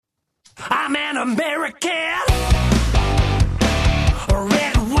I'm an American,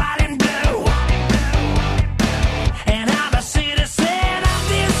 red, white, and blue, and I'm a citizen of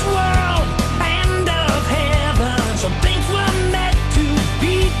this world and of heaven. Some things were meant to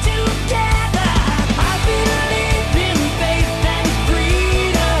be together. I believe in faith and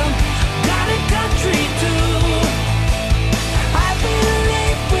freedom, got a country too. I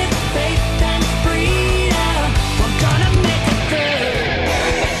believe with faith and freedom, we're gonna make it through.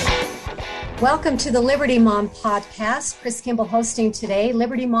 Welcome to the Liberty Mom podcast. Chris Kimball hosting today.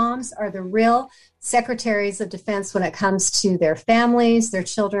 Liberty Moms are the real secretaries of defense when it comes to their families, their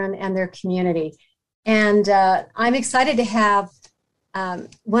children, and their community. And I'm excited to have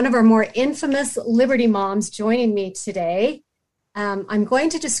one of our more infamous Liberty Moms joining me today. I'm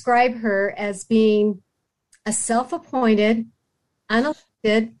going to describe her as being a self-appointed,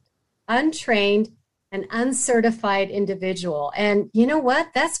 unelected, untrained, and uncertified individual. And you know what?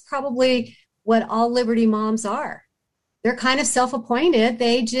 That's probably what all Liberty Moms are. They're kind of self-appointed.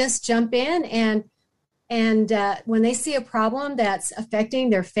 They just jump in and when they see a problem that's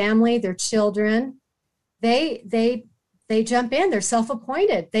affecting their family, their children, they jump in. They're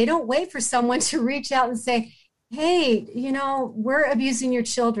self-appointed. They don't wait for someone to reach out and say, hey, you know, we're abusing your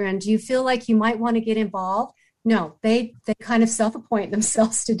children. Do you feel like you might want to get involved? No, they kind of self-appoint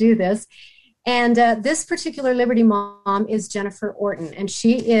themselves to do this. And this particular Liberty Mom is Jennifer Orton, and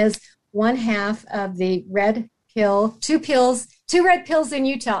she is one half of the two red pills in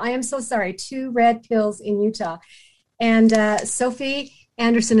Utah. I am so sorry, 2 red pills in Utah. And Sophie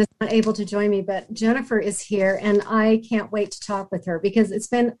Anderson is not able to join me, but Jennifer is here, and I can't wait to talk with her because it's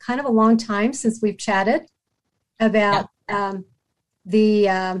been kind of a long time since we've chatted about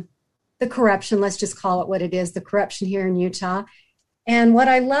the corruption. Let's just call it what it is, the corruption here in Utah. And what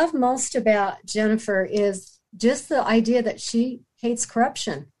I love most about Jennifer is just the idea that she hates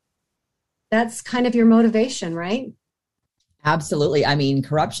corruption. That's kind of your motivation, right? Absolutely. I mean,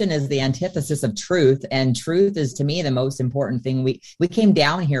 corruption is the antithesis of truth, and truth is, to me, the most important thing. We came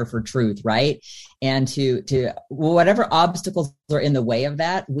down here for truth, right? And to whatever obstacles are in the way of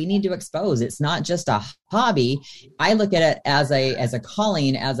that, we need to expose. It's not just a hobby. I look at it as a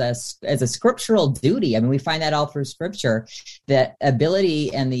calling, as a scriptural duty. I mean, we find that all through scripture, that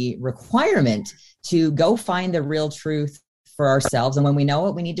ability and the requirement to go find the real truth for ourselves. And when we know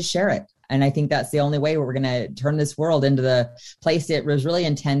it, we need to share it. And I think that's the only way we're going to turn this world into the place it was really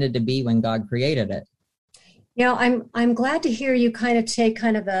intended to be when God created it. You know, I'm glad to hear you kind of take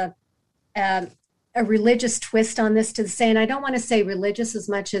kind of a religious twist on this to say, and I don't want to say religious as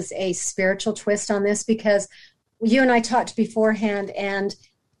much as a spiritual twist on this, because you and I talked beforehand, and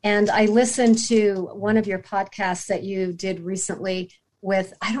I listened to one of your podcasts that you did recently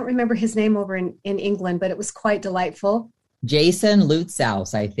with, I don't remember his name over in England, but it was quite delightful. Jason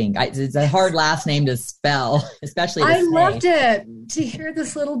Lutzows, I think. It's a hard last name to spell, especially to I say. loved it to hear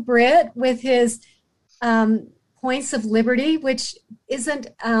this little Brit with his points of liberty, which isn't,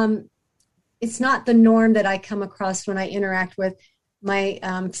 it's not the norm that I come across when I interact with my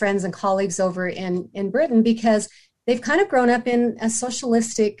friends and colleagues over in Britain, because they've kind of grown up in a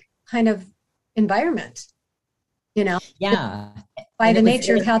socialistic kind of environment, you know? Yeah. By the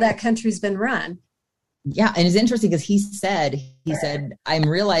nature of how that country's been run. Yeah. And it's interesting because he said, I'm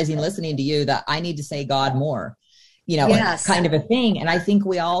realizing listening to you that I need to say God more, you know, yes. Kind of a thing. And I think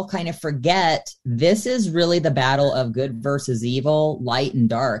we all kind of forget this is really the battle of good versus evil, light and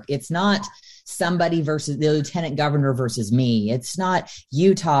dark. It's not somebody versus the lieutenant governor versus me. It's not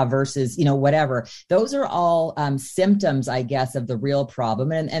Utah versus, you know, whatever. Those are all symptoms, I guess, of the real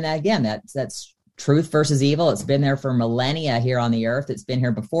problem. And again, that's truth versus evil. It's been there for millennia here on the earth. It's been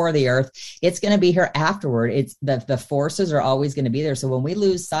here before the earth. It's going to be here afterward. It's the forces are always going to be there. So when we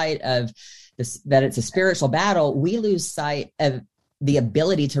lose sight of this, that it's a spiritual battle, we lose sight of the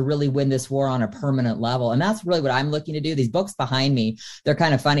ability to really win this war on a permanent level. And that's really what I'm looking to do. These books behind me, they're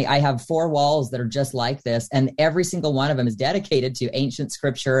kind of funny. I have 4 walls that are just like this, and every single one of them is dedicated to ancient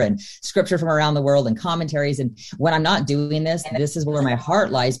scripture and scripture from around the world and commentaries. And when I'm not doing this, this is where my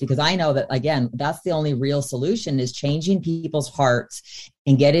heart lies, because I know that, again, that's the only real solution, is changing people's hearts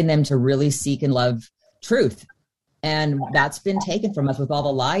and getting them to really seek and love truth. And that's been taken from us with all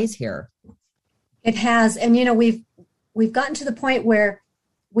the lies here. It has. And, you know, we've gotten to the point where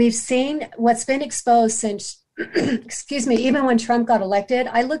we've seen what's been exposed since, excuse me, even when Trump got elected.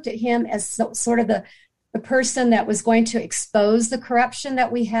 I looked at him as sort of the person that was going to expose the corruption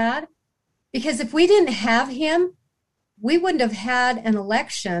that we had. Because if we didn't have him, we wouldn't have had an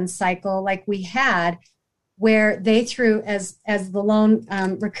election cycle like we had, where they threw, as the lone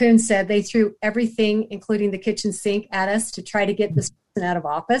raccoon said, they threw everything, including the kitchen sink, at us to try to get this person out of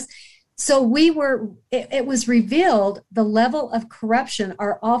office. So it was revealed, the level of corruption,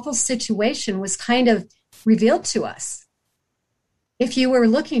 our awful situation was kind of revealed to us. If you were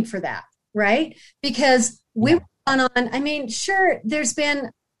looking for that, right? Because we were on, I mean, sure, there's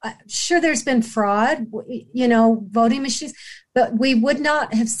been fraud, voting machines, but we would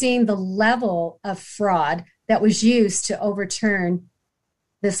not have seen the level of fraud that was used to overturn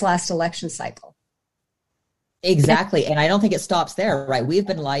this last election cycle. Exactly. And I don't think it stops there, right? We've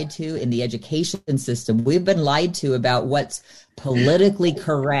been lied to in the education system. We've been lied to about what's politically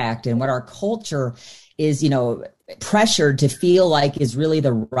correct and what our culture is, pressured to feel like is really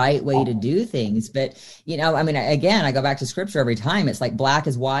the right way to do things. But, again, I go back to scripture every time. It's like black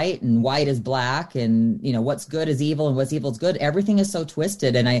is white and white is black, and, what's good is evil and what's evil is good. Everything is so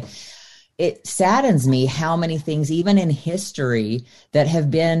twisted. And it saddens me how many things, even in history, that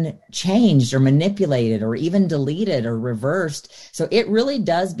have been changed or manipulated or even deleted or reversed. So it really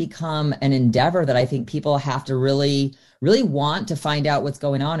does become an endeavor that I think people have to really, really want to find out what's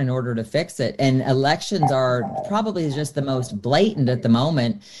going on in order to fix it. And elections are probably just the most blatant at the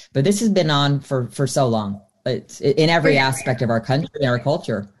moment, but this has been on for so long. It's in every aspect of our country and our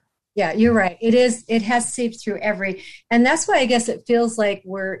culture. Yeah, you're right. It has seeped through and that's why I guess it feels like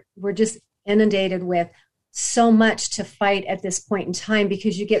we're just inundated with so much to fight at this point in time,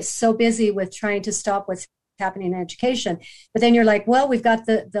 because you get so busy with trying to stop what's happening in education. But then you're like, well, we've got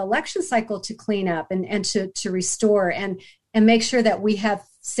the election cycle to clean up and to restore and make sure that we have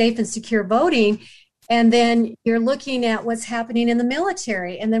safe and secure voting. And then you're looking at what's happening in the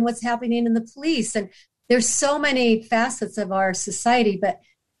military and then what's happening in the police. And there's so many facets of our society,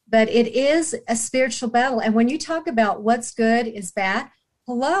 but it is a spiritual battle. And when you talk about what's good is bad,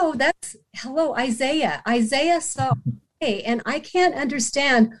 hello, Isaiah. Isaiah saw, and I can't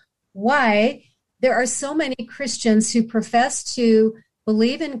understand why there are so many Christians who profess to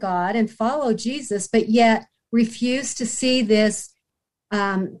believe in God and follow Jesus, but yet refuse to see this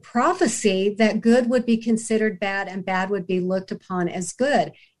prophecy that good would be considered bad and bad would be looked upon as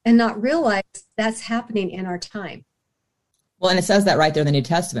good, and not realize that's happening in our time. Well, and it says that right there in the New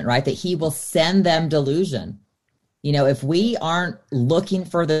Testament, right? That he will send them delusion. If we aren't looking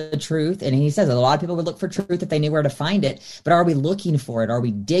for the truth, and he says a lot of people would look for truth if they knew where to find it, but are we looking for it? Are we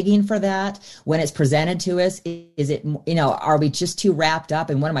digging for that when it's presented to us? Is it, are we just too wrapped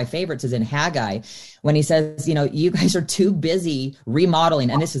up? And one of my favorites is in Haggai, when he says, you guys are too busy remodeling.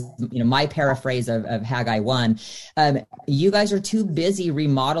 And this is, my paraphrase of Haggai 1. You guys are too busy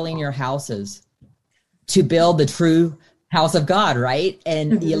remodeling your houses to build the true house of God, right?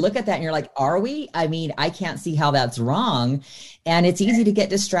 And you look at that and you're like, are we? I mean, I can't see how that's wrong. And it's easy to get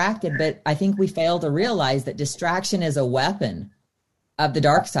distracted, but I think we fail to realize that distraction is a weapon of the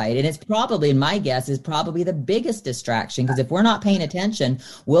dark side. And it's probably, my guess, is probably the biggest distraction, because if we're not paying attention,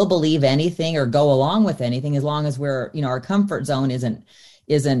 we'll believe anything or go along with anything as long as we're, our comfort zone isn't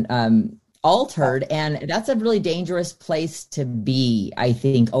altered. And that's a really dangerous place to be, I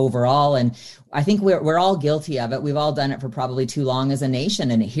think, overall. And I think we're all guilty of it. We've all done it for probably too long as a nation.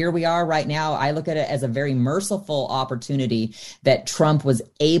 And here we are right now. I look at it as a very merciful opportunity that Trump was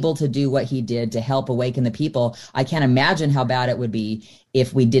able to do what he did to help awaken the people. I can't imagine how bad it would be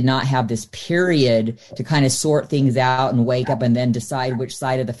if we did not have this period to kind of sort things out and wake up and then decide which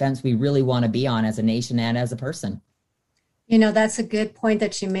side of the fence we really want to be on as a nation and as a person. That's a good point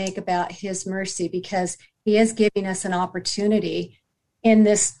that you make about his mercy, because he is giving us an opportunity in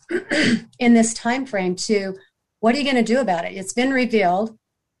this time frame to, what are you going to do about it? It's been revealed.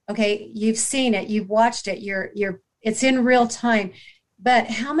 Okay, you've seen it, you've watched it, it's in real time. But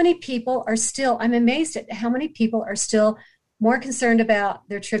how many people are still, I'm amazed at how many people are still more concerned about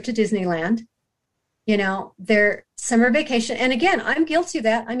their trip to Disneyland, their summer vacation. And again, I'm guilty of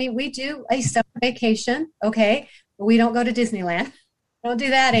that. I mean, we do a summer vacation, okay? We don't go to Disneyland. Don't do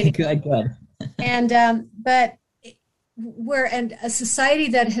that anymore. Good. And but we're a society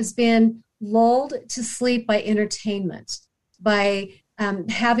that has been lulled to sleep by entertainment, by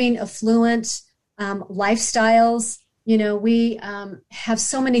having affluent lifestyles. We have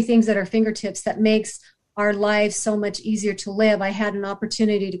so many things at our fingertips that makes our lives so much easier to live. I had an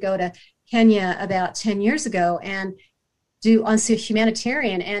opportunity to go to Kenya about 10 years ago and do on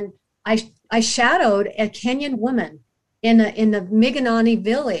humanitarian, and I shadowed a Kenyan woman in the Miganani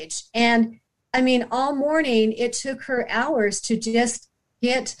village. And I mean, all morning, it took her hours to just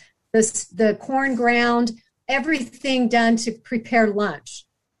get the corn ground, everything done to prepare lunch.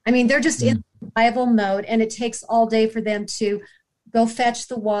 I mean, they're just in survival mode, and it takes all day for them to go fetch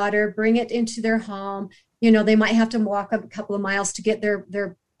the water, bring it into their home. They might have to walk a couple of miles to get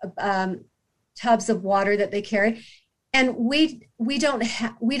their tubs of water that they carry. And we don't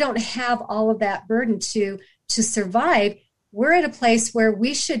have all of that burden to survive. We're at a place where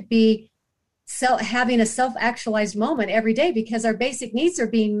we should be having a self-actualized moment every day, because our basic needs are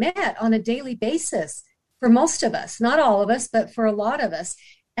being met on a daily basis for most of us, not all of us, but for a lot of us.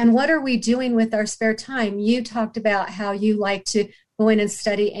 And what are we doing with our spare time? You talked about how you like to go in and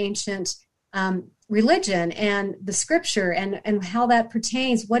study ancient religion and the scripture and how that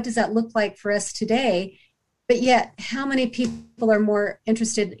pertains. What does that look like for us today? But yet, how many people are more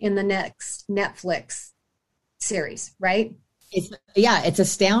interested in the next Netflix series, right? It's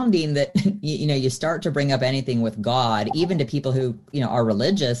astounding that, you start to bring up anything with God, even to people who, are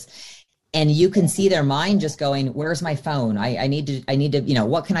religious, and you can see their mind just going, where's my phone? I need to,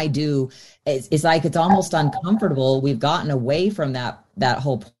 what can I do? It's like, it's almost uncomfortable. We've gotten away from that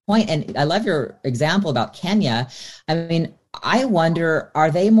whole point. And I love your example about Kenya. I mean, I wonder, are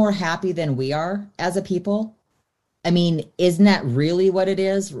they more happy than we are as a people? I mean, isn't that really what it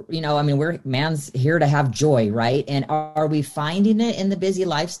is? Man's here to have joy, right? And are we finding it in the busy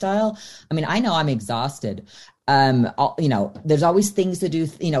lifestyle? I mean, I know I'm exhausted. There's always things to do,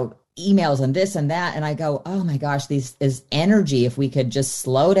 emails and this and that. And I go, oh my gosh, this is energy. If we could just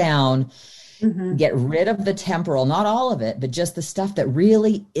slow down, get rid of the temporal, not all of it, but just the stuff that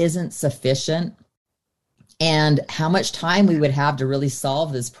really isn't sufficient, and how much time we would have to really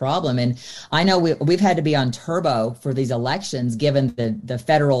solve this problem. And I know we've had to be on turbo for these elections, given the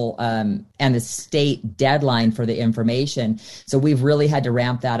federal and the state deadline for the information. So we've really had to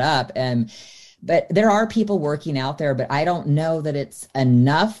ramp that up. But there are people working out there, but I don't know that it's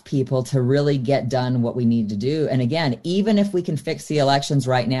enough people to really get done what we need to do. And again, even if we can fix the elections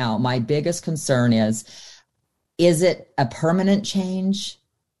right now, my biggest concern is it a permanent change?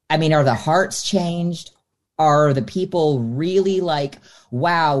 I mean, are the hearts changed? Are the people really like,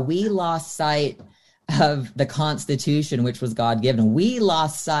 wow, we lost sight of the Constitution, which was God-given. We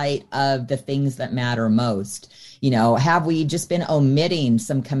lost sight of the things that matter most. Have we just been omitting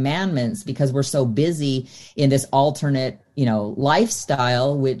some commandments because we're so busy in this alternate,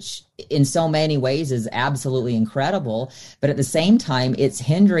 lifestyle, which in so many ways is absolutely incredible. But at the same time, it's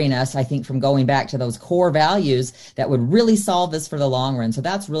hindering us, I think, from going back to those core values that would really solve this for the long run. So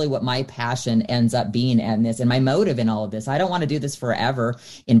that's really what my passion ends up being in this, and my motive in all of this. I don't want to do this forever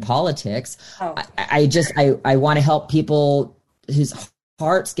in politics. Oh. I want to help people whose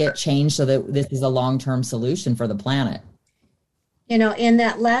hearts get changed so that this is a long-term solution for the planet. In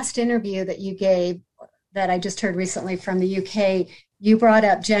that last interview that you gave, that I just heard recently from the UK, you brought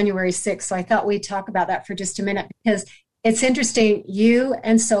up January 6th. So I thought we'd talk about that for just a minute, because it's interesting. You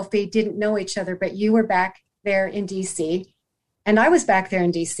and Sophie didn't know each other, but you were back there in DC and I was back there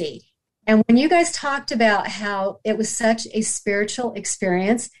in DC. And when you guys talked about how it was such a spiritual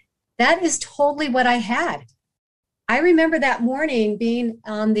experience, that is totally what I had. I remember that morning being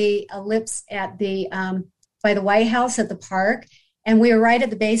on the ellipse at the by the White House at the park, and we were right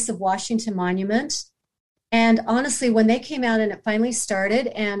at the base of Washington Monument. And honestly, when they came out and it finally started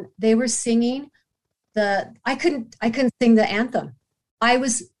and they were singing I couldn't sing the anthem. I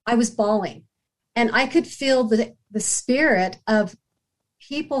was bawling, and I could feel the spirit of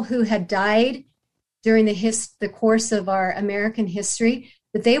people who had died during the course of our American history,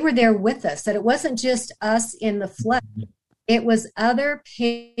 that they were there with us, that it wasn't just us in the flesh. It was other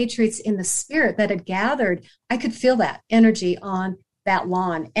patriots in the spirit that had gathered. I could feel that energy on that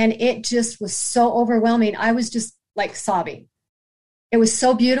lawn, and it just was so overwhelming. I was just like sobbing. It was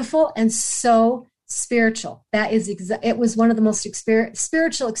so beautiful and so spiritual. It was one of the most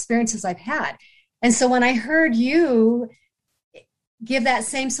spiritual experiences I've had. And so when I heard you give that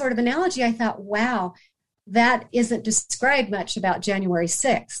same sort of analogy, I thought, wow, that isn't described much about January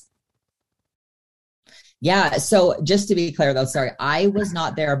 6th. Yeah. So just to be clear, though, sorry, I was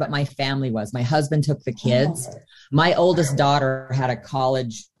not there, but my family was. My husband took the kids. My oldest daughter had a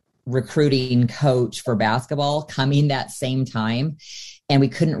college recruiting coach for basketball coming that same time, and we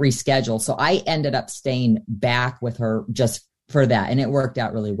couldn't reschedule. So I ended up staying back with her just for that, and it worked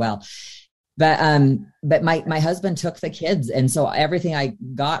out really well. But my husband took the kids. And so everything I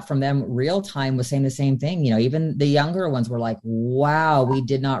got from them real time was saying the same thing. Even the younger ones were like, wow, we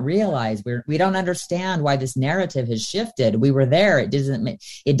did not realize we don't understand why this narrative has shifted. We were there. It doesn't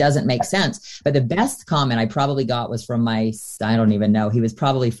make sense. But the best comment I probably got was from I don't even know. He was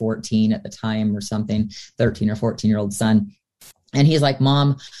probably 14 at the time or something, 13 or 14-year-old son. And he's like,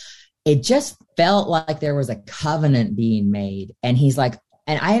 Mom, it just felt like there was a covenant being made. And he's like,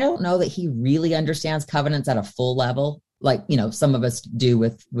 and I don't know that he really understands covenants at a full level. like, some of us do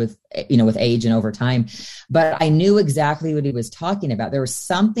with age and over time. But I knew exactly what he was talking about. There was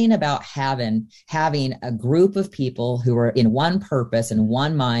something about having a group of people who were in one purpose and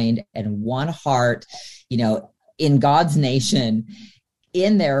one mind and one heart, in God's nation,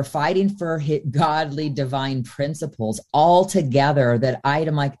 in there fighting for godly divine principles all together, that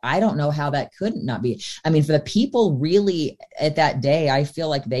I'm like, I don't know how that couldn't not be. I mean, for the people really at that day, I feel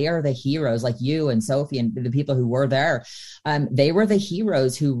like they are the heroes, like you and Sophie and the people who were there. They were the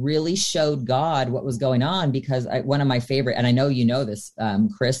heroes who really showed God what was going on, because one of my favorite, and I know you know this,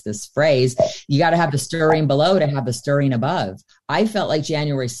 Chris, this phrase, you got to have the stirring below to have the stirring above. I felt like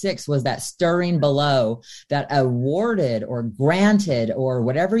January 6th was that stirring below that awarded or granted, or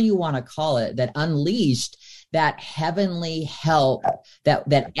whatever you want to call it, that unleashed that heavenly help,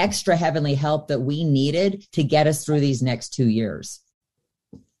 that extra heavenly help that we needed to get us through these next 2 years.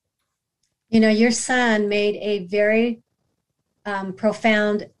 Your son made a very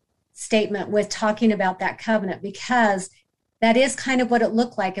profound statement with talking about that covenant, because that is kind of what it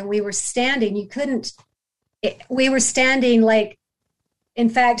looked like. And we were standing, like, in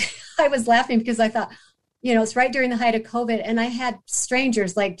fact, I was laughing because I thought, it's right during the height of COVID, and I had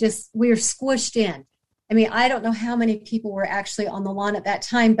strangers, like, we were squished in. I mean, I don't know how many people were actually on the lawn at that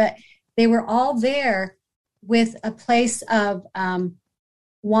time, but they were all there with a place of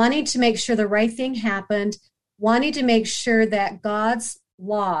wanting to make sure the right thing happened, wanting to make sure that God's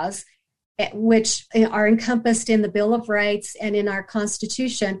laws, which are encompassed in the Bill of Rights and in our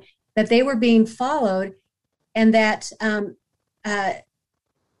Constitution, that they were being followed, and that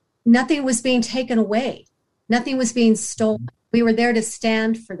nothing was being taken away. Nothing was being stolen. We were there to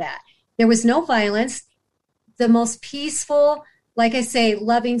stand for that. There was no violence, the most peaceful, like I say,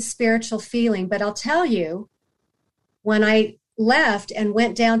 loving spiritual feeling. But I'll tell you, when I left and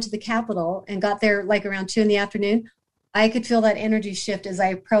went down to the Capitol and got there like around 2 p.m, I could feel that energy shift as I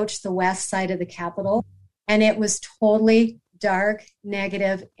approached the west side of the Capitol. And it was totally dark,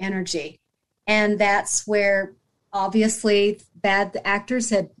 negative energy. And that's where obviously bad actors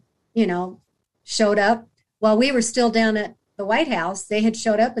had, showed up. While we were still down at the White House, they had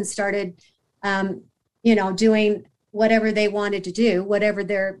showed up and started, doing whatever they wanted to do, whatever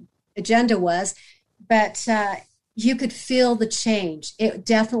their agenda was. But you could feel the change. It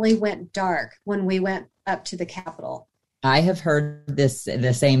definitely went dark when we went up to the Capitol. I have heard the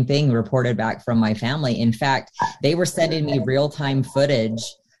same thing reported back from my family. In fact, they were sending me real-time footage,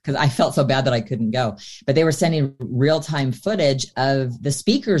 because I felt so bad that I couldn't go. But they were sending real-time footage of the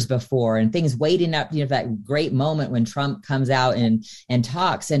speakers before and things waiting up, that great moment when Trump comes out and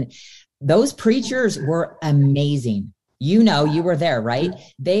talks. And those preachers were amazing. You were there, right?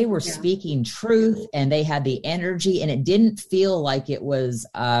 They were speaking truth, and they had the energy, and it didn't feel like it was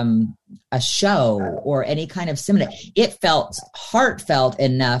a show or any kind of similar. It felt heartfelt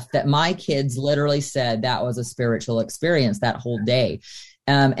enough that my kids literally said that was a spiritual experience that whole day.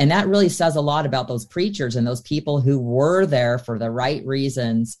 And that really says a lot about those preachers and those people who were there for the right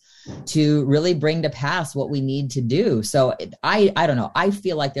reasons to really bring to pass what we need to do. So I don't know. I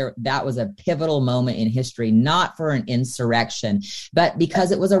feel like that was a pivotal moment in history, not for an insurrection, but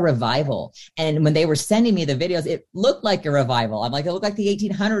because it was a revival. And when they were sending me the videos, it looked like a revival. I'm like, it looked like the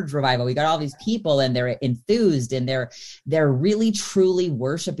 1800s revival. We got all these people, and they're enthused, and they're really truly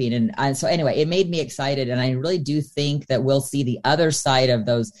worshiping. And so anyway, it made me excited. And I really do think that we'll see the other side of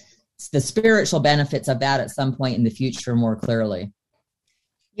the spiritual benefits of that at some point in the future more clearly.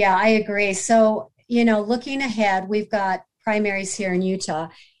 Yeah, I agree. So, looking ahead, we've got primaries here in Utah,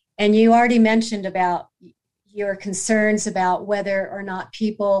 and you already mentioned about your concerns about whether or not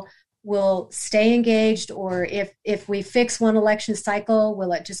people will stay engaged, or if we fix one election cycle,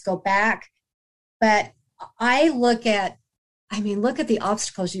 will it just go back? But I look at the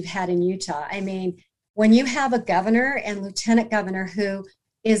obstacles you've had in Utah. I mean, when you have a governor and lieutenant governor who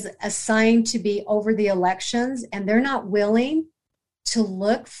is assigned to be over the elections, and they're not willing to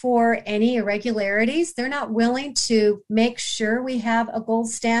look for any irregularities, they're not willing to make sure we have a gold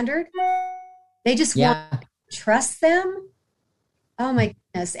standard. They just want to trust them. Oh my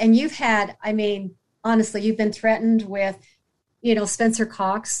goodness. And you've had, honestly, you've been threatened with, Spencer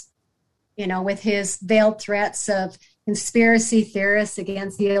Cox, with his veiled threats of conspiracy theorists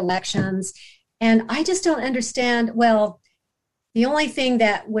against the elections. And I just don't understand. Well, the only thing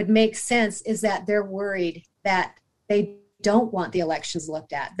that would make sense is that they're worried that they don't want the elections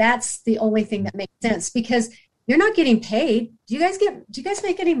looked at. That's the only thing that makes sense, because you're not getting paid. Do you guys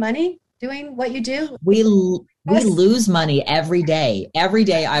make any money doing what you do? We lose money every day. Every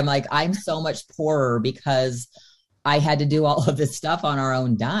day I'm like, I'm so much poorer because I had to do all of this stuff on our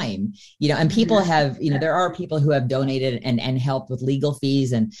own dime, and people have, there are people who have donated and helped with legal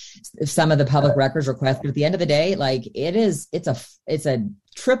fees and some of the public records requests. But at the end of the day, like it's a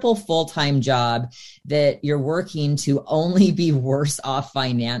triple full-time job that you're working to only be worse off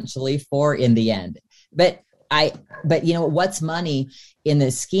financially for in the end. But what's money in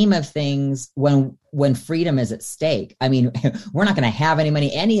the scheme of things when freedom is at stake? I mean, we're not going to have any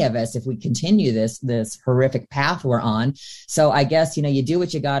money, any of us, if we continue this horrific path we're on. So I guess, you do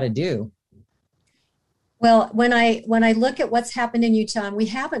what you got to do. Well, when I look at what's happened in Utah, and we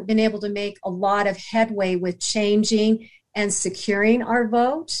haven't been able to make a lot of headway with changing and securing our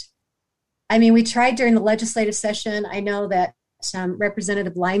vote. I mean, we tried during the legislative session. I know that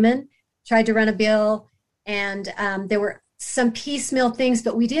Representative Lyman tried to run a bill, and there were some piecemeal things,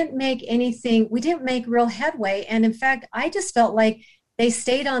 but we didn't make anything. We didn't make real headway. And in fact, I just felt like they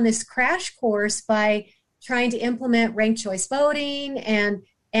stayed on this crash course by trying to implement ranked choice voting and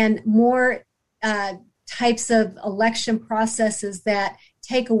more types of election processes that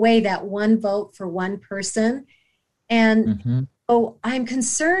take away that one vote for one person. And so I'm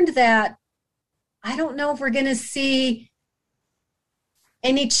concerned that I don't know if we're going to see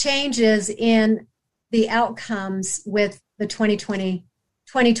any changes in the outcomes with the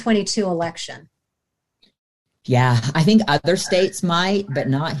 2022 election. Yeah, I think other states might, but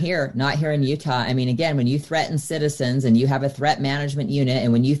not here in Utah. I mean, again, when you threaten citizens and you have a threat management unit,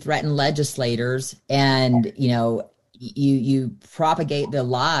 and when you threaten legislators and, you propagate the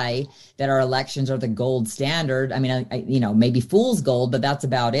lie that our elections are the gold standard. I mean, maybe fool's gold, but that's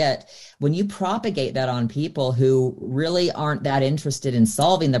about it. When you propagate that on people who really aren't that interested in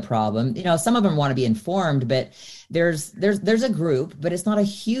solving the problem, some of them want to be informed, but there's a group, but it's not a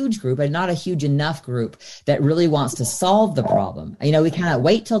huge group and not a huge enough group that really wants to solve the problem. We kind of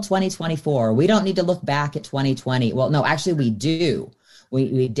wait till 2024. We don't need to look back at 2020. Well, no, actually we do.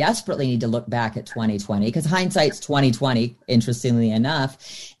 We desperately need to look back at 2020 because hindsight's 2020, interestingly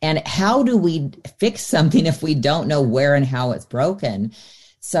enough. And how do we fix something if we don't know where and how it's broken?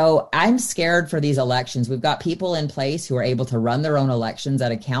 So I'm scared for these elections. We've got people in place who are able to run their own elections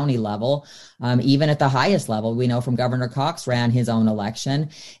at a county level, even at the highest level. We know from Governor Cox ran his own election.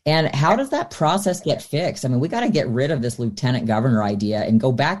 And how does that process get fixed? I mean, we got to get rid of this lieutenant governor idea and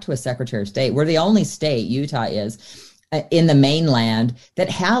go back to a secretary of state. We're the only state, Utah is, in the mainland that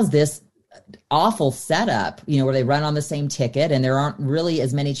has this awful setup, where they run on the same ticket and there aren't really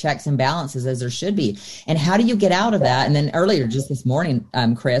as many checks and balances as there should be. And how do you get out of that? And then earlier, just this morning,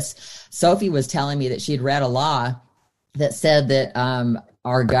 Chris, Sophie was telling me that she had read a law that said that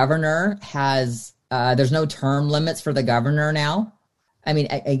our governor has, there's no term limits for the governor now. I mean,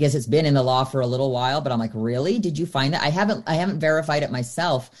 I guess it's been in the law for a little while, but I'm like, really? Did you find that? I haven't verified it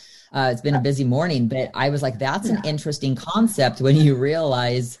myself. It's been a busy morning, but I was like, that's an interesting concept when you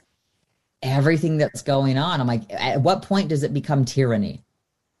realize everything that's going on. I'm like, at what point does it become tyranny?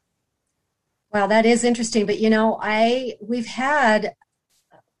 Wow, that is interesting. But, we've had,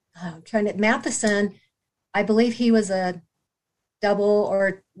 Matheson, I believe he was a double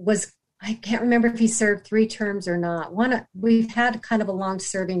or I can't remember if he served 3 terms or not. We've had kind of a long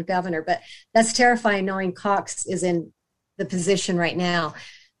serving governor, but that's terrifying knowing Cox is in the position right now.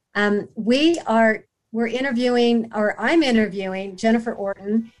 I'm interviewing Jennifer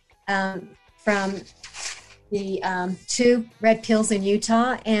Orton from the 2 Red Pills in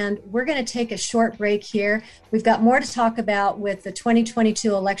Utah, and we're going to take a short break here. We've got more to talk about with the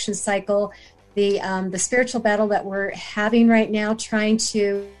 2022 election cycle, the spiritual battle that we're having right now, trying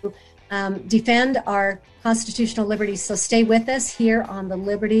to defend our constitutional liberties. So stay with us here on the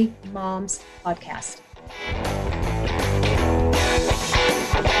Liberty Moms podcast.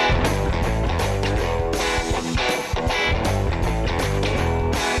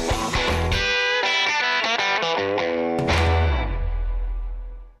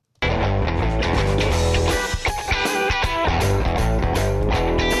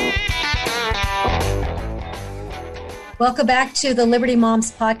 Welcome back to the Liberty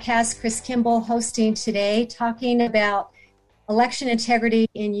Moms podcast. Chris Kimball hosting today, talking about election integrity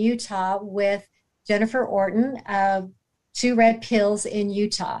in Utah with Jennifer Orton of 2 Red Pills in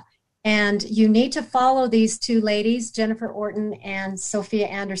Utah. And you need to follow these 2 ladies, Jennifer Orton and Sophia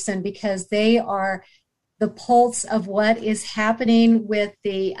Anderson, because they are the pulse of what is happening with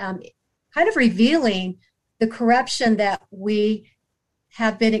the kind of revealing the corruption that we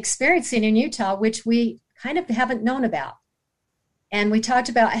have been experiencing in Utah, which we kind of haven't known about. And we talked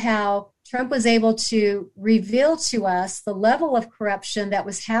about how Trump was able to reveal to us the level of corruption that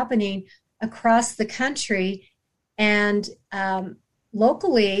was happening across the country. And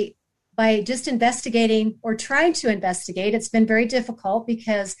locally, by just investigating or trying to investigate. It's been very difficult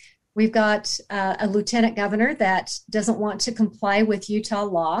because we've got a lieutenant governor that doesn't want to comply with Utah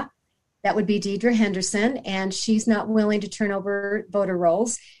law. That would be Deidre Henderson, and she's not willing to turn over voter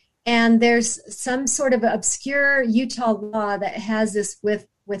rolls. And there's some sort of obscure Utah law that has this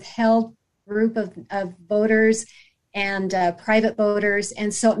withheld group of voters and private voters.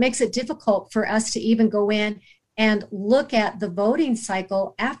 And so it makes it difficult for us to even go in and look at the voting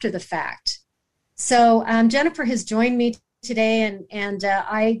cycle after the fact. So Jennifer has joined me today, and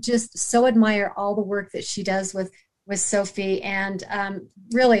I just so admire all the work that she does with Sophie. And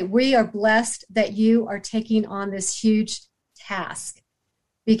really, we are blessed that you are taking on this huge task,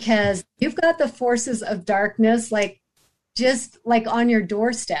 because you've got the forces of darkness just on your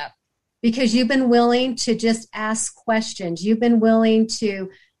doorstep, because you've been willing to just ask questions. You've been willing to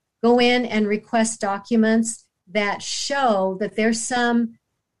go in and request documents that show that there's some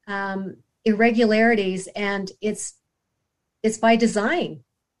irregularities, and it's by design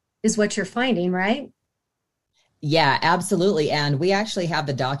is what you're finding, right? Yeah, absolutely. And we actually have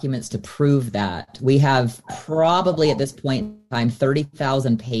the documents to prove that. We have probably at this point in time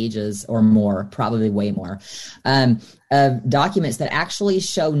 30,000 pages or more, probably way more, of documents that actually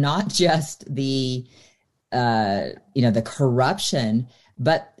show not just the corruption,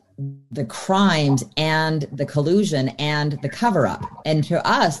 but the crimes and the collusion and the cover up. And to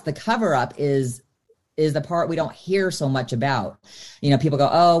us, the cover up is the part we don't hear so much about. People go,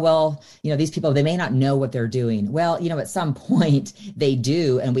 oh, well, these people, they may not know what they're doing. Well, at some point they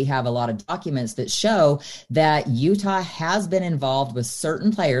do. And we have a lot of documents that show that Utah has been involved with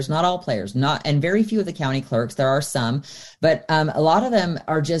certain players, not all players, and very few of the county clerks. There are some, but a lot of them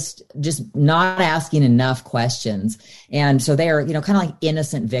are just not asking enough questions. And so they are, kind of like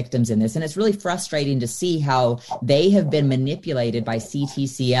innocent victims in this. And it's really frustrating to see how they have been manipulated by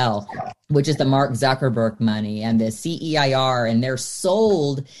CTCL, which is the Mark Zuckerberg money, and the CEIR, and they're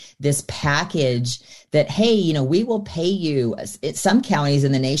sold this package that, hey, we will pay you. Some counties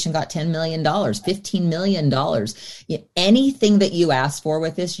in the nation got $10 million, $15 million. Anything that you asked for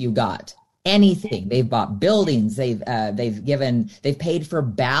with this, you got. Anything. They've bought buildings. They've paid for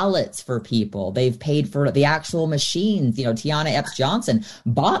ballots for people. They've paid for the actual machines. Tiana Epps Johnson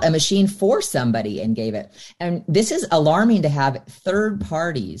bought a machine for somebody and gave it. And this is alarming to have third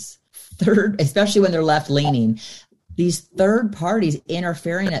parties, especially when they're left leaning, these third parties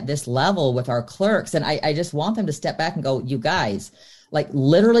interfering at this level with our clerks. And I just want them to step back and go, you guys,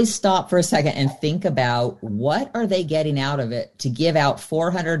 literally stop for a second and think about what are they getting out of it to give out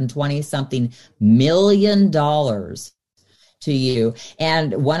 $420 something million to you.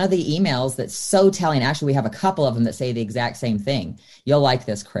 And one of the emails that's so telling, actually, we have a couple of them that say the exact same thing. You'll like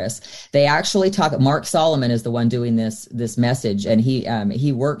this, Chris. They actually talk, Mark Solomon is the one doing this message, and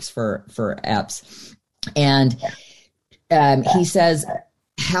he works for Epps. And he says,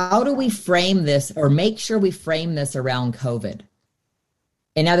 how do we frame this, or make sure we frame this around COVID?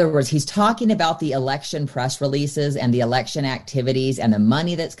 In other words, he's talking about the election press releases and the election activities and the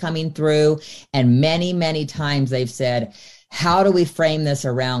money that's coming through. And many, many times they've said, how do we frame this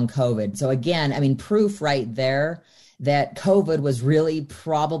around COVID? So again, proof right there that COVID was really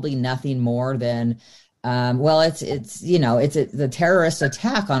probably nothing more than, it's a terrorist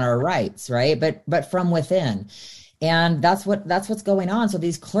attack on our rights, right? But from within. And that's what's going on. So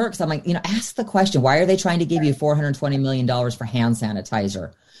these clerks, I'm like, ask the question, why are they trying to give you $420 million for hand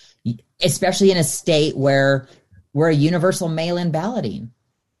sanitizer, especially in a state where we're a universal mail-in balloting?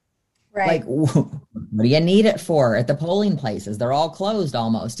 Right. What do you need it for at the polling places? They're all closed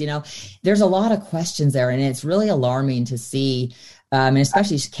almost. There's a lot of questions there, and it's really alarming to see, and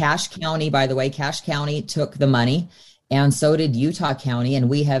especially Cache County, by the way. Cache County took the money, and so did Utah County, and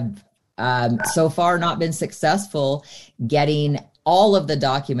we have so far not been successful getting all of the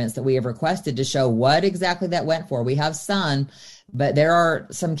documents that we have requested to show what exactly that went for. We have some, but there are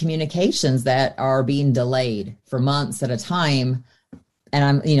some communications that are being delayed for months at a time.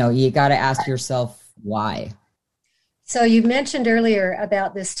 And you got to ask yourself why. So you mentioned earlier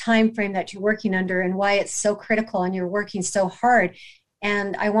about this time frame that you're working under and why it's so critical and you're working so hard.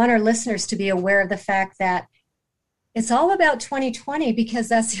 And I want our listeners to be aware of the fact that it's all about 2020 because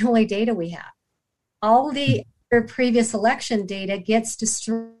that's the only data we have. All the previous election data gets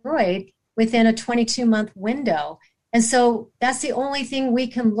destroyed within a 22-month window. And so that's the only thing we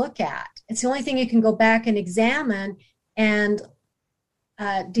can look at. It's the only thing you can go back and examine and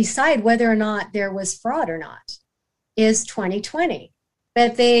decide whether or not there was fraud or not, is 2020.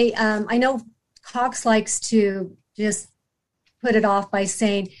 But I know Cox likes to just put it off by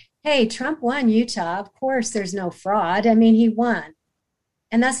saying, hey, Trump won Utah. Of course, there's no fraud. He won.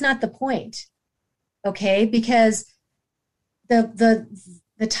 And that's not the point. Okay. Because the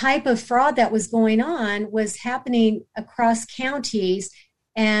type of fraud that was going on was happening across counties,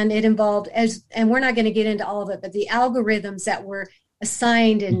 and it involved, and we're not going to get into all of it, but the algorithms that were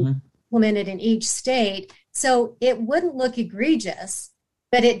assigned and implemented in each state. So it wouldn't look egregious,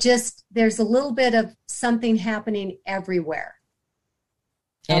 but there's a little bit of something happening everywhere.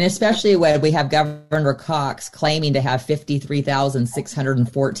 And especially when we have Governor Cox claiming to have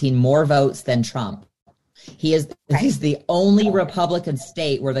 53,614 more votes than Trump. He's the only Republican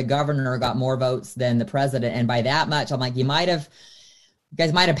state where the governor got more votes than the president. And by that much, I'm like, you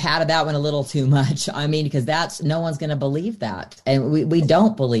guys might have padded that one a little too much. I mean, because no one's going to believe that. And we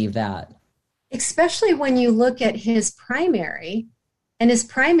don't believe that. Especially when you look at his primary, and his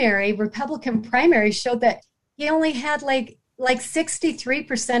Republican primary showed that he only had like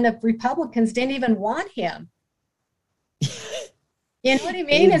 63% of Republicans didn't even want him. You know what I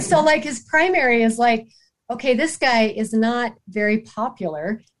mean? And so like his primary is like, okay, this guy is not very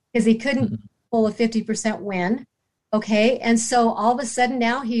popular because he couldn't pull a 50% win. Okay. And so all of a sudden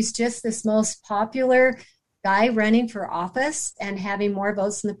now he's just this most popular guy running for office and having more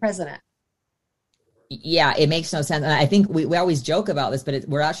votes than the president. Yeah, it makes no sense. And I think we always joke about this, but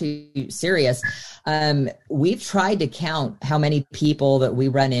we're actually serious. We've tried to count how many people that we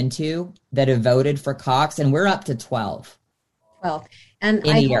run into that have voted for Cox, and we're up to 12. 12. And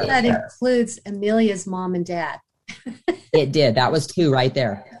I think that includes Amelia's mom and dad. It did. That was 2 right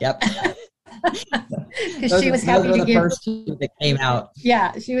there. Yep. Because she was happy to give. First 2 that came out.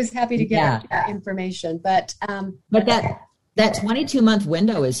 Yeah, she was happy to get that information. But that 22-month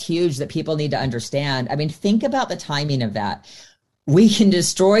window is huge that people need to understand. I mean, think about the timing of that. We can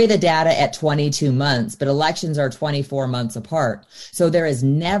destroy the data at 22 months, but elections are 24 months apart. So there is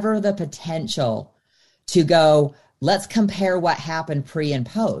never the potential to go, let's compare what happened pre and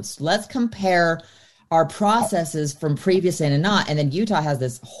post. Let's compare our processes from previous and not. And then Utah has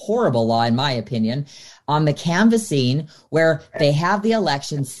this horrible law, in my opinion, on the canvassing, where they have the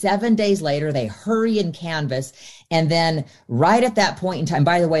election 7 days later, they hurry and canvass. And then right at that point in time,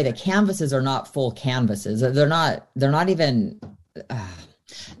 by the way, the canvases are not full canvases. They're not even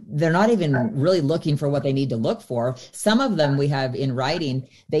really looking for what they need to look for. Some of them we have in writing,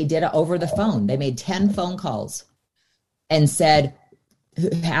 they did it over the phone. They made 10 phone calls and said,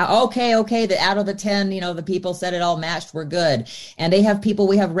 okay, that out of the 10, the people said it all matched, we're good. And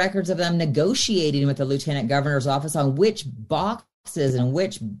we have records of them negotiating with the lieutenant governor's office on which boxes and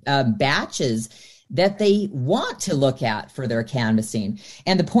which batches that they want to look at for their canvassing.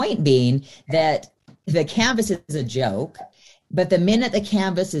 And the point being that the canvas is a joke, but the minute the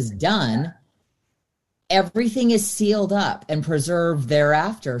canvas is done, everything is sealed up and preserved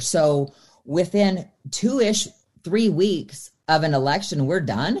thereafter. So within 3 weeks of an election, we're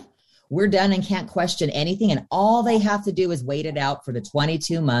done and can't question anything. And all they have to do is wait it out for the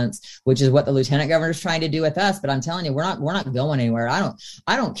 22 months, which is what the lieutenant governor is trying to do with us. But I'm telling you, we're not going anywhere. I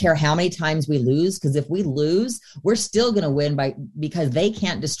don't care how many times we lose, because if we lose, we're still going to win because they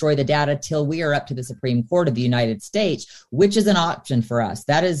can't destroy the data till we are up to the Supreme Court of the United States, which is an option for us.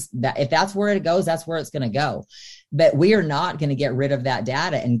 If that's where it goes, that's where it's going to go. But we are not going to get rid of that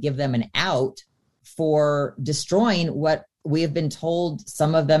data and give them an out for destroying what we have been told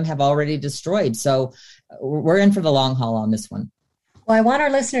some of them have already destroyed. So we're in for the long haul on this one. Well, I want our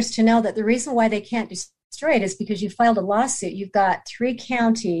listeners to know that the reason why they can't destroy it is because you filed a lawsuit. You've got 3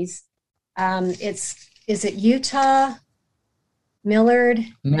 counties. Is it Utah, Millard,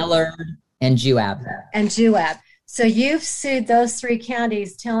 and Juab. So you've sued those 3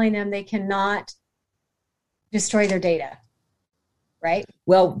 counties, telling them they cannot destroy their data, right?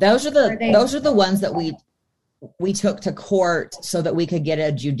 Well, those are the ones that we took to court so that we could get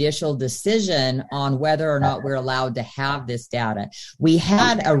a judicial decision on whether or not we're allowed to have this data. We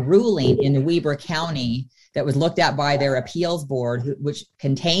had a ruling in Weber County that was looked at by their appeals board, which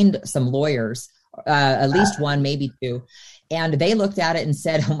contained some lawyers, at least 1, maybe 2. And they looked at it and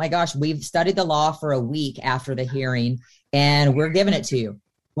said, oh my gosh, we've studied the law for a week after the hearing, and we're giving it to you.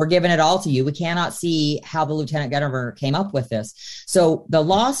 We're giving it all to you. We cannot see how the lieutenant governor came up with this. So the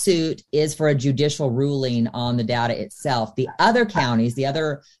lawsuit is for a judicial ruling on the data itself. The other counties, the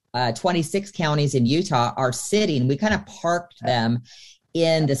other 26 counties in Utah are sitting. We kind of parked them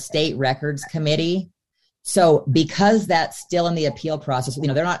in the state records committee So because that's still in the appeal process,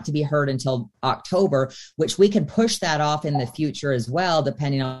 they're not to be heard until October, which we can push that off in the future as well,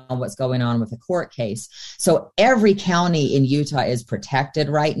 depending on what's going on with the court case. So every county in Utah is protected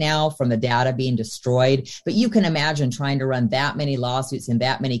right now from the data being destroyed. But you can imagine trying to run that many lawsuits in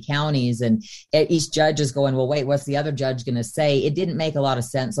that many counties, and each judge is going, well, wait, what's the other judge going to say? It didn't make a lot of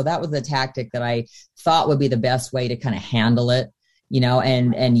sense. So that was the tactic that I thought would be the best way to kind of handle it.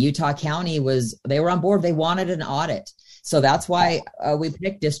 And Utah County they were on board. They wanted an audit. So that's why we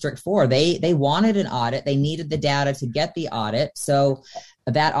picked District 4. They wanted an audit. They needed the data to get the audit. So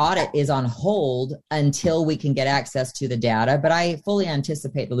that audit is on hold until we can get access to the data. But I fully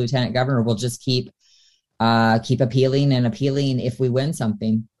anticipate the lieutenant governor will just keep appealing and appealing if we win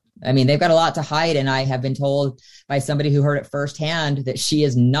something. I mean, they've got a lot to hide, and I have been told by somebody who heard it firsthand that she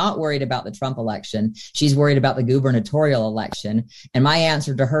is not worried about the Trump election. She's worried about the gubernatorial election. And my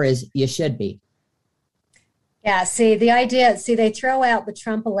answer to her is, you should be. Yeah, they throw out the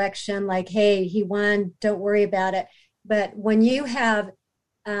Trump election like, hey, he won, don't worry about it. But when you have,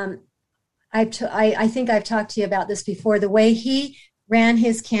 I think I've talked to you about this before, the way he ran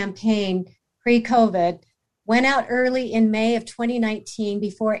his campaign pre-COVID, went out early in May of 2019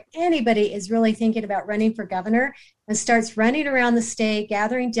 before anybody is really thinking about running for governor, and starts running around the state,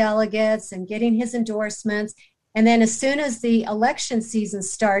 gathering delegates and getting his endorsements. And then as soon as the election season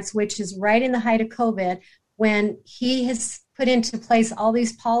starts, which is right in the height of COVID, when he has put into place all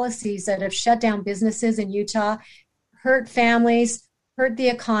these policies that have shut down businesses in Utah, hurt families, hurt the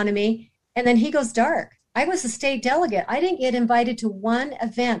economy, and then he goes dark. I was a state delegate. I didn't get invited to one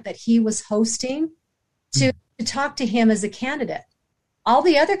event that he was hosting to talk to him as a candidate. All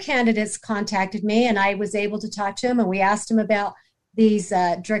the other candidates contacted me, and I was able to talk to him, and we asked him about these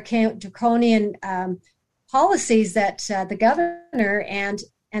draconian policies that the governor and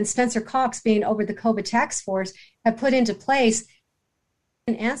Spencer Cox, being over the COVID task force, have put into place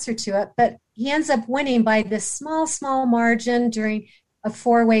in answer to it. But he ends up winning by this small margin during a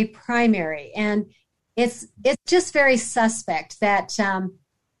 4-way primary. And it's just very suspect that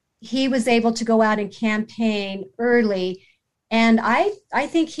he was able to go out and campaign early. And I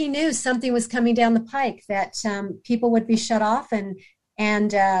think he knew something was coming down the pike, that people would be shut off, and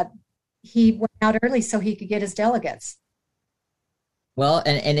he went out early so he could get his delegates. Well,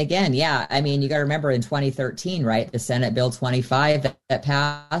 and again, yeah, I mean, you got to remember in 2013, right, the Senate Bill 25 that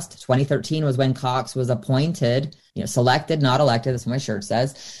passed, 2013 was when Cox was appointed, selected, not elected, that's what my shirt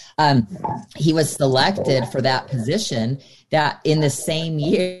says. He was selected for that position, that in the same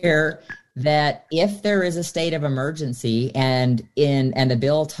year that if there is a state of emergency and the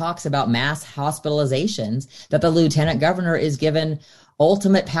bill talks about mass hospitalizations, that the lieutenant governor is given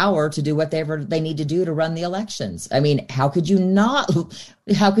ultimate power to do whatever they need to do to run the elections. I mean, how could you not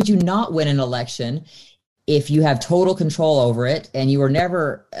win an election if you have total control over it? And you were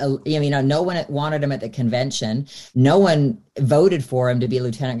never, no one wanted him at the convention. No one voted for him to be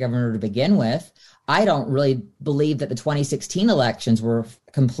lieutenant governor to begin with. I don't really believe that the 2016 elections were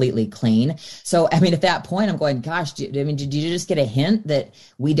completely clean. So, I mean, at that point, I'm going, gosh, did you just get a hint that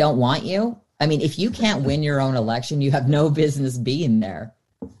we don't want you? I mean, if you can't win your own election, you have no business being there.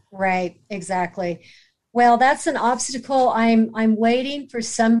 Right, exactly. Well, that's an obstacle. I'm waiting for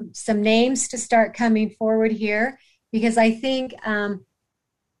some names to start coming forward here, because I think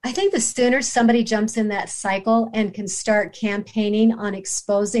the sooner somebody jumps in that cycle and can start campaigning on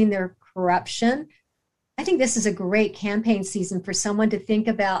exposing their corruption, I think this is a great campaign season for someone to think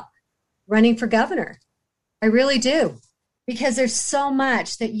about running for governor. I really do, because there's so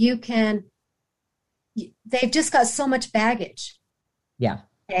much that they've just got so much baggage. Yeah.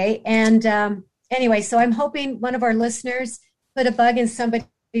 Okay. And anyway, so I'm hoping one of our listeners put a bug in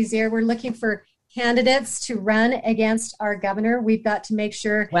somebody's ear. We're looking for candidates to run against our governor. We've got to make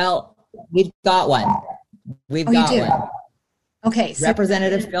sure. Well, we've got one. We've got one. Okay. So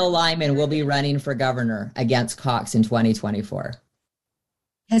Representative Phil Lyman will be running for governor against Cox in 2024.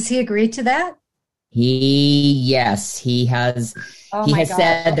 Has he agreed to that? Yes, he has. He has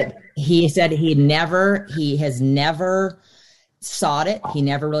said that he has never sought it. He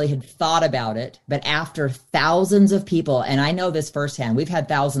never really had thought about it. But after thousands of people, and I know this firsthand, we've had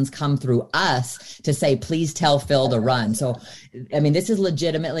thousands come through us to say, please tell Phil to run. So, I mean, this is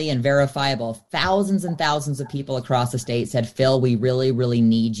legitimately and verifiable. Thousands and thousands of people across the state said, Phil, we really, really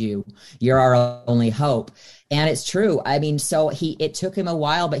need you. You're our only hope. And it's true. I mean, so it took him a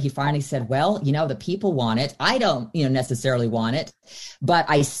while, but he finally said, well, the people want it. I don't, necessarily want it, but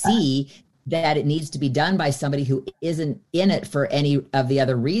I see that it needs to be done by somebody who isn't in it for any of the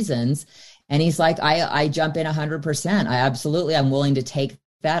other reasons. And he's like, I jump in 100%. I'm willing to take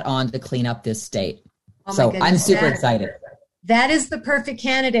that on to clean up this state. Oh my So goodness. I'm super excited. That is the perfect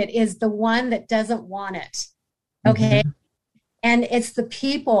candidate, is the one that doesn't want it. Okay. Mhm. And it's the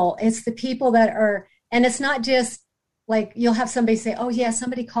people that are, and it's not just like you'll have somebody say, oh yeah,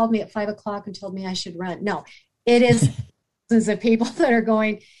 somebody called me at 5 o'clock and told me I should run. No, it is thousands of people that are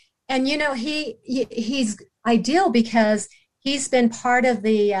going. And he's ideal because he's been part of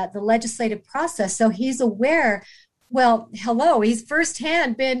the legislative process, so he's aware. Well, hello, he's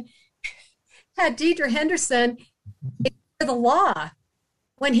firsthand had Deidre Henderson for the law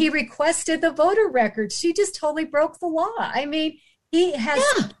when he requested the voter record. She just totally broke the law. I mean, he has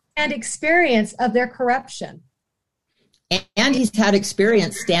had experience of their corruption. And he's had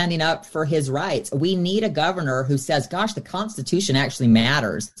experience standing up for his rights. We need a governor who says, gosh, the Constitution actually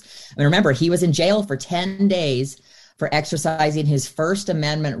matters. I mean, remember, he was in jail for 10 days for exercising his First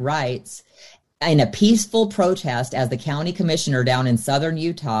Amendment rights in a peaceful protest as the county commissioner down in southern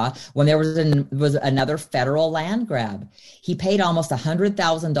Utah when there was another federal land grab. He paid almost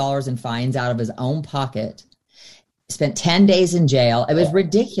 $100,000 in fines out of his own pocket. Spent 10 days in jail. It was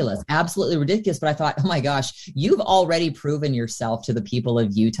ridiculous, absolutely ridiculous. But I thought, oh my gosh, you've already proven yourself to the people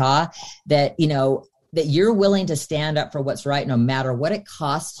of Utah that, that you're willing to stand up for what's right, no matter what it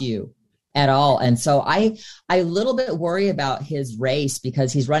costs you at all. And so I a little bit worry about his race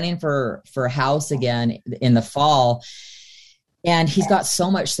because he's running for House again in the fall. And he's got so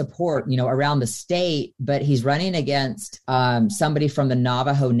much support, around the state, but he's running against somebody from the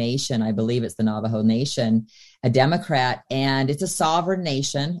Navajo Nation. I believe it's the Navajo Nation, a Democrat, and it's a sovereign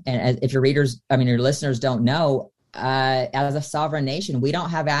nation. And if your listeners don't know, as a sovereign nation, we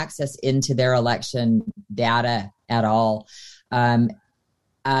don't have access into their election data at all.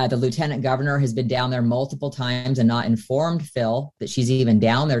 The lieutenant governor has been down there multiple times and not informed Phil that she's even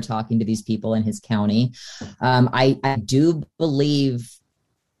down there talking to these people in his county. I do believe,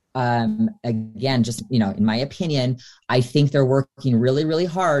 again, just, in my opinion, I think they're working really, really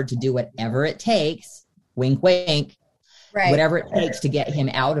hard to do whatever it takes, wink, wink, Right. whatever it takes to get him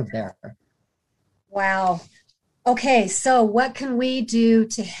out of there. Wow. Okay, so what can we do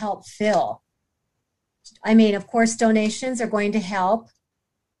to help Phil? I mean, of course, donations are going to help.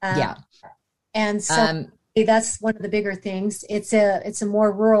 Yeah. And so that's one of the bigger things. It's a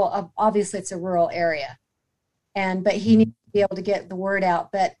more rural, obviously it's a rural area. But he needs to be able to get the word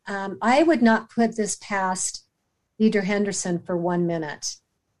out. But I would not put this past Deidre Henderson for 1 minute.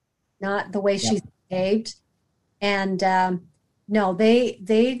 Not the way she's behaved. And no, they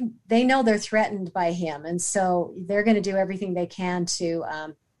know they're threatened by him. And so they're going to do everything they can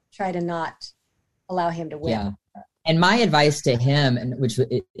to try to not allow him to win. Yeah. And my advice to him, which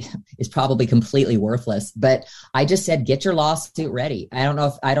is probably completely worthless, but I just said, get your lawsuit ready. I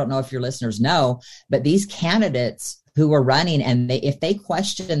don't know if your listeners know, but these candidates who are running and if they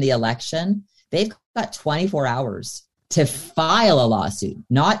question the election, they've got 24 hours to file a lawsuit.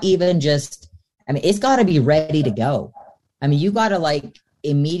 Not even just, it's got to be ready to go. You got to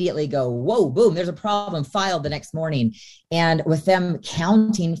immediately go, whoa, boom, there's a problem, filed the next morning. And with them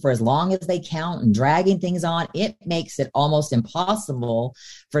counting for as long as they count and dragging things on, it makes it almost impossible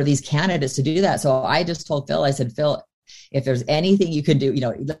for these candidates to do that. So I just told Phil, I said, Phil, if there's anything you can do,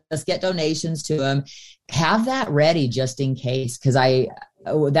 let's get donations to him, have that ready just in case. Cause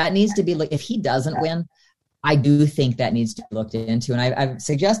that needs to be, if he doesn't win, I do think that needs to be looked into. And I've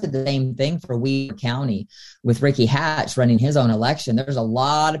suggested the same thing for Weber County with Ricky Hatch running his own election. There's a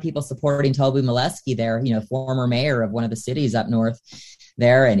lot of people supporting Toby Molesky there, former mayor of one of the cities up north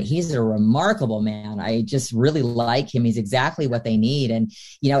there. And he's a remarkable man. I just really like him. He's exactly what they need. And,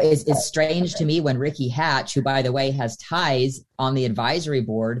 it's strange to me when Ricky Hatch, who, by the way, has ties on the advisory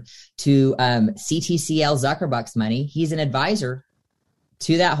board to CTCL Zuckerbucks money, he's an advisor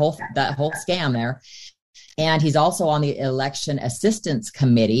to that whole scam there. And he's also on the election assistance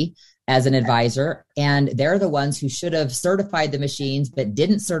committee as an advisor. And they're the ones who should have certified the machines, but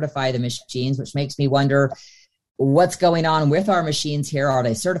didn't certify the machines, which makes me wonder what's going on with our machines here. Are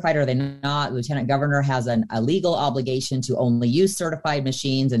they certified or are they not? Lieutenant Governor has a legal obligation to only use certified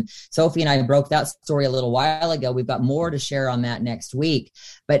machines. And Sophie and I broke that story a little while ago. We've got more to share on that next week.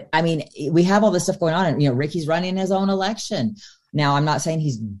 But we have all this stuff going on. And, Ricky's running his own election. Now, I'm not saying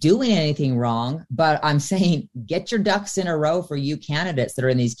he's doing anything wrong, but I'm saying get your ducks in a row for you candidates that are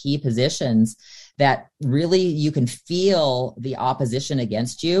in these key positions that really you can feel the opposition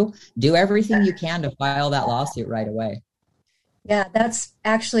against you. Do everything you can to file that lawsuit right away. Yeah, that's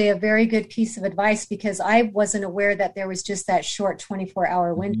actually a very good piece of advice because I wasn't aware that there was just that short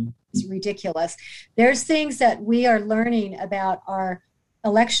 24-hour window. Mm-hmm. It's ridiculous. There's things that we are learning about our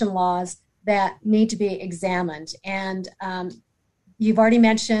election laws that need to be examined. And you've already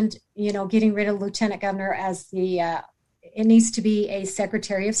mentioned, getting rid of lieutenant governor as it needs to be a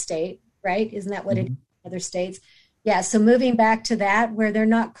secretary of state, right? Isn't that what it is in other states? Yeah. So moving back to that, where they're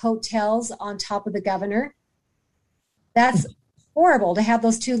not coattails on top of the governor, that's horrible to have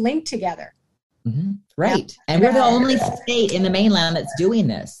those two linked together. Mm-hmm. Right. Yeah. And we're the only state in the mainland that's doing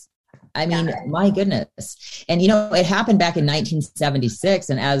this. I mean, my goodness. And, it happened back in 1976.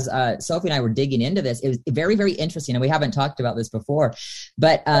 And as Sophie and I were digging into this, it was very, very interesting. And we haven't talked about this before,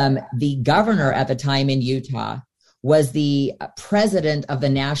 but the governor at the time in Utah was the president of the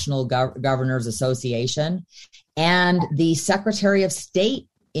National Governors Association. And the Secretary of State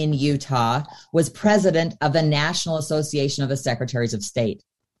in Utah was president of the National Association of the Secretaries of State.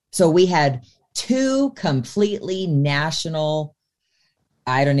 So we had two completely national,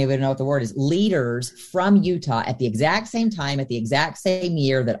 I don't even know what the word is, leaders from Utah at the exact same time, at the exact same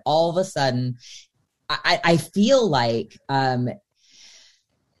year, that all of a sudden, I feel like that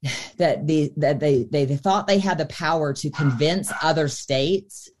they thought they had the power to convince other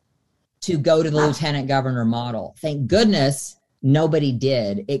states to go to the lieutenant governor model. Thank goodness nobody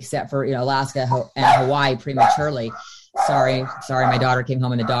did, except for Alaska and Hawaii prematurely. Sorry, my daughter came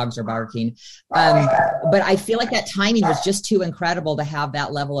home and the dogs are barking. But I feel like that timing was just too incredible to have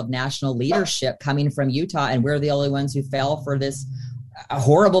that level of national leadership coming from Utah, and we're the only ones who fell for this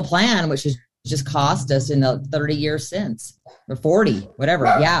horrible plan, which has just cost us in the 30 years since, or 40, whatever.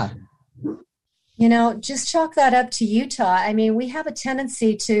 Yeah. Just chalk that up to Utah. I mean, we have a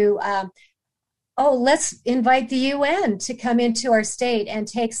tendency to, let's invite the UN to come into our state and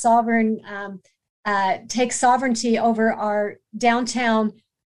take sovereignty over our downtown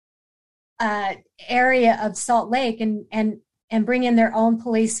area of Salt Lake and bring in their own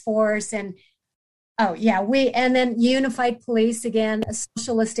police force. And and then unified police, again, a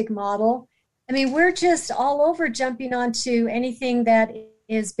socialistic model. I mean, we're just all over jumping onto anything that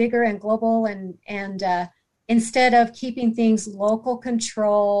is bigger and global, and instead of keeping things local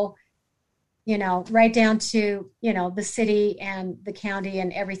control, right down to, the city and the county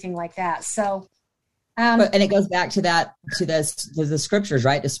and everything like that. So, and it goes back to the scriptures,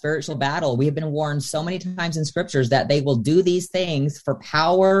 right? The spiritual battle. We have been warned so many times in scriptures that they will do these things for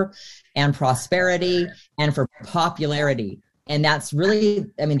power and prosperity and for popularity. And that's really,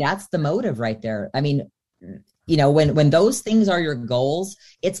 that's the motive right there. I mean, when those things are your goals,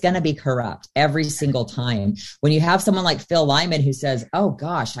 it's going to be corrupt every single time. When you have someone like Phil Lyman who says, oh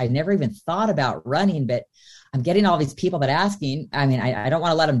gosh, I never even thought about running, but I'm getting all these people that asking, I don't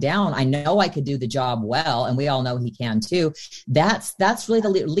want to let them down. I know I could do the job well. And we all know he can too. That's really the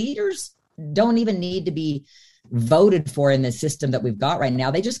leaders don't even need to be voted for in the system that we've got right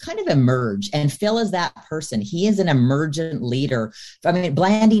now. They just kind of emerge, and Phil is that person. He is an emergent leader.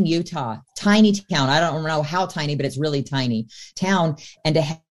 Blanding, Utah, tiny town. I don't know how tiny, but it's really tiny town. And to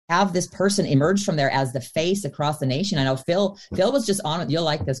have this person emerge from there as the face across the nation. I know Phil was just on it. You'll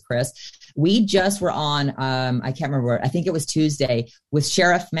like this, Chris. We just were on, I can't remember where, I think it was Tuesday, with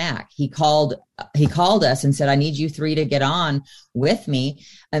Sheriff Mack. He called us and said, I need you three to get on with me.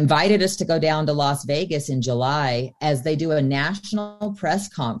 Invited us to go down to Las Vegas in July as they do a national press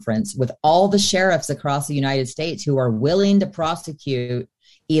conference with all the sheriffs across the United States who are willing to prosecute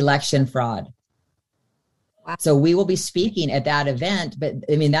election fraud. Wow. So we will be speaking at that event. But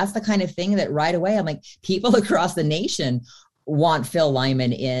that's the kind of thing that right away, I'm like, people across the nation want Phil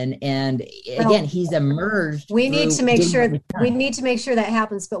Lyman in. And again, he's emerged. We need to make sure that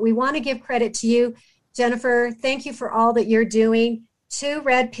happens, but we want to give credit to you, Jennifer. Thank you for all that you're doing. 2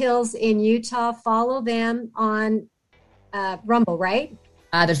 Red Pills in Utah. Follow them on Rumble, right?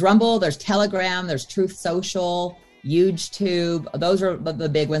 There's Rumble, there's Telegram, there's Truth Social, YouTube. Those are the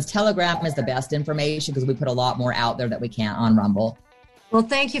big ones. Telegram is the best information because we put a lot more out there that we can't on Rumble. Well,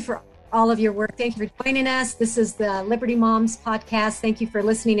 thank you for all of your work. Thank you for joining us. This is the Liberty Moms podcast. Thank you for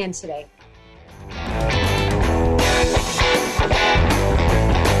listening in today.